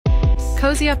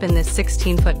Cozy up in this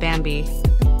 16-foot Bambi.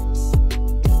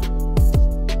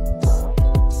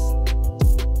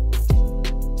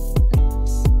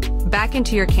 Back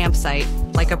into your campsite,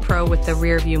 like a pro with the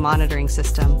rear-view monitoring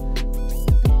system.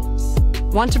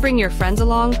 Want to bring your friends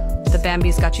along? The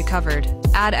Bambi's got you covered.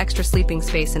 Add extra sleeping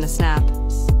space in a snap.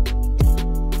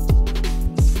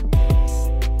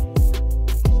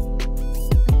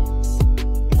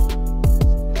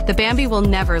 The Bambi will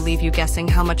never leave you guessing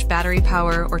how much battery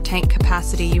power or tank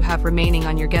capacity you have remaining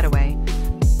on your getaway.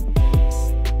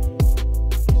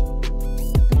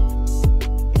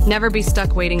 Never be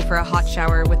stuck waiting for a hot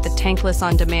shower with the tankless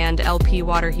on-demand LP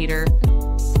water heater.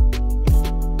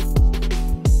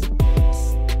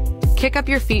 Kick up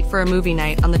your feet for a movie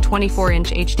night on the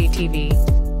 24-inch HD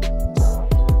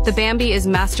TV. The Bambi is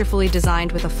masterfully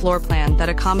designed with a floor plan that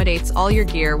accommodates all your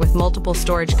gear with multiple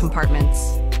storage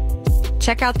compartments.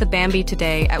 Check out the Bambi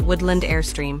today at Woodland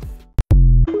Airstream.